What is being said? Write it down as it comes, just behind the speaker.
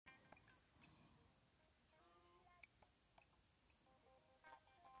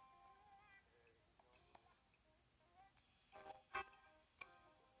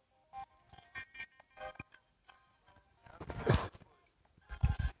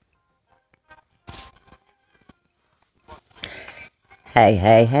Hey,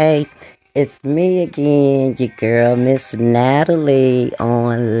 hey, hey, it's me again, your girl, Miss Natalie,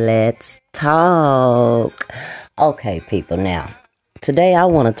 on Let's Talk. Okay, people, now, today I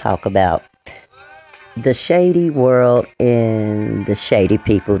want to talk about the shady world and the shady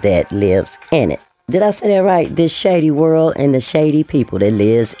people that lives in it. Did I say that right? This shady world and the shady people that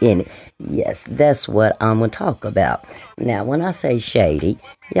lives in it. Yes, that's what I'm going to talk about. Now, when I say shady,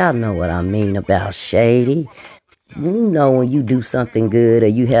 y'all know what I mean about shady. You know when you do something good or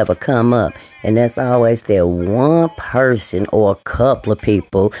you have a come up, and that's always that one person or a couple of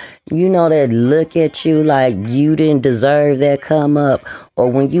people, that look at you like you didn't deserve that come up.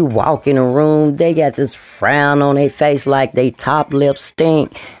 Or when you walk in a room, they got this frown on their face like they top lip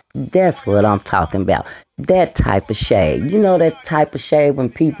stink. That's what I'm talking about. That type of shade. You know that type of shade when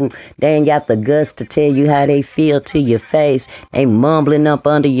people, they ain't got the guts to tell you how they feel to your face. They mumbling up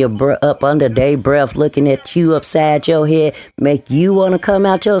under up under their breath, looking at you upside your head, make you want to come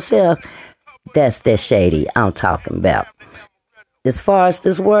out yourself. That's that shady I'm talking about. As far as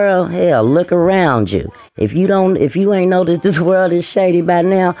this world, hell, look around you. If you ain't know that this world is shady by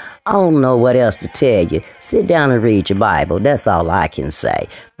now, I don't know what else to tell you. Sit down and read your Bible. That's all I can say.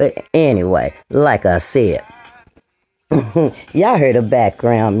 But anyway, like I said, y'all heard the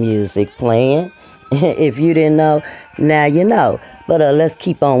background music playing. If you didn't know, now you know. But let's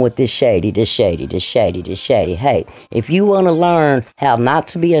keep on with this shady, this shady, this shady, this shady. Hey, if you want to learn how not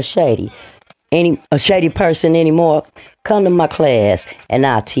to be a shady person anymore, come to my class and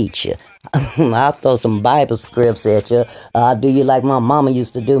I'll teach you. I'll throw some Bible scripts at you. I'll do you like my mama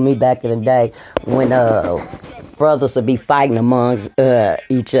used to do me back in the day when brothers would be fighting amongst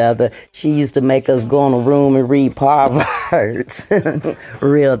each other. She used to make us go in a room and read Proverbs.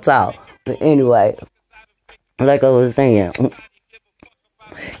 Real talk. But anyway, like I was saying,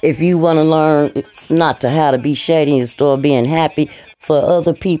 if you want to learn not to how to be shady and start being happy for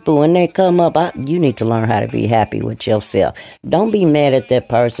other people when they come up, you need to learn how to be happy with yourself. Don't be mad at that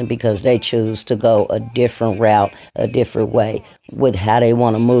person because they choose to go a different route, a different way with how they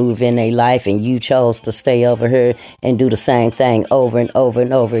want to move in their life, and you chose to stay over here and do the same thing over and over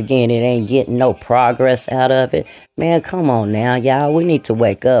and over again. It ain't getting no progress out of it. Man, come on now, y'all. We need to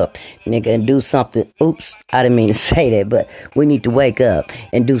wake up, nigga, and do something. Oops, I didn't mean to say that, but we need to wake up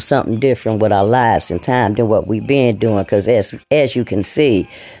and do something different with our lives and time than what we've been doing. Because as you can see,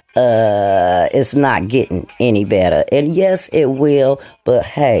 it's not getting any better. And yes, it will. But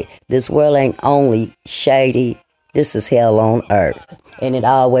hey, this world ain't only shady. This is hell on earth, and it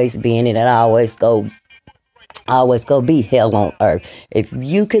always been, and it always go be hell on earth. If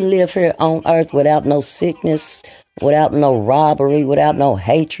you can live here on earth without no sickness, without no robbery, without no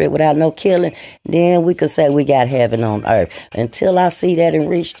hatred, without no killing, then we could say we got heaven on earth. Until I see that and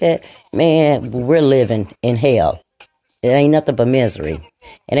reach that, man, we're living in hell. It ain't nothing but misery.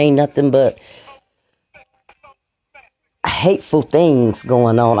 It ain't nothing but hateful things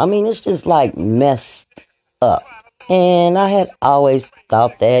going on. I mean, it's just like messed up. And I had always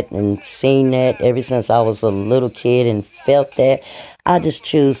thought that and seen that ever since I was a little kid and felt that. I just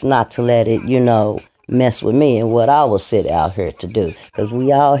choose not to let it, mess with me and what I was set out here to do. Because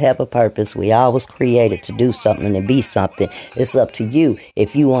we all have a purpose. We all was created to do something and be something. It's up to you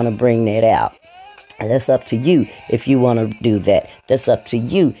if you want to bring that out. That's up to you if you want to do that. That's up to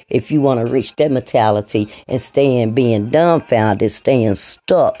you if you want to reach that mentality and stay in being dumbfounded, staying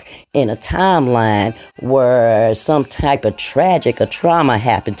stuck in a timeline where some type of tragic or trauma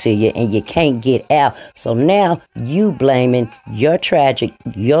happened to you and you can't get out. So now you blaming your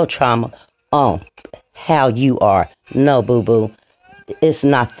trauma on how you are. No, boo-boo. It's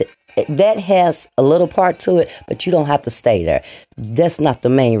not that has a little part to it, but you don't have to stay there. That's not the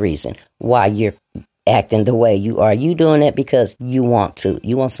main reason why you're acting the way you are. You doing that because you want to.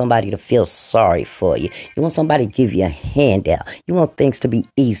 You want somebody to feel sorry for you. You want somebody to give you a handout. You want things to be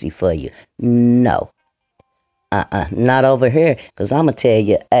easy for you. No. Not over here. Because I'm going to tell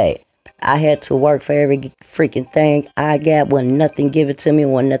you, hey, I had to work for every freaking thing I got. Wasn't nothing given to me.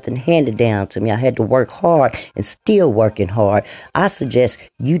 Wasn't nothing handed down to me. I had to work hard and still working hard. I suggest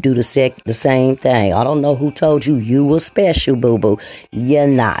you do the same thing. I don't know who told you you were special, boo-boo. You're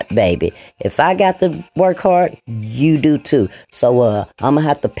not, baby. If I got to work hard, you do too. So I'm going to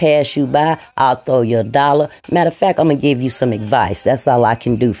have to pass you by. I'll throw you $1. Matter of fact, I'm going to give you some advice. That's all I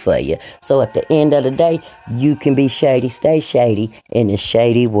can do for you. So at the end of the day, you can be shady. Stay shady in the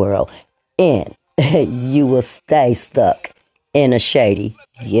shady world. And you will stay stuck in a shady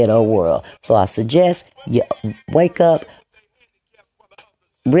ghetto world. So I suggest you wake up,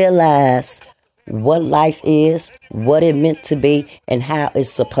 realize what life is, what it meant to be, and how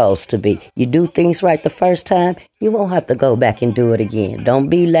it's supposed to be. You do things right the first time, you won't have to go back and do it again. Don't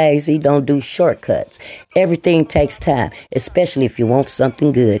be lazy. Don't do shortcuts. Everything takes time, especially if you want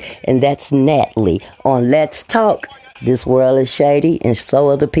something good. And that's Natalie on Let's Talk. This world is shady, and so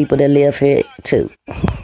are the people that live here too.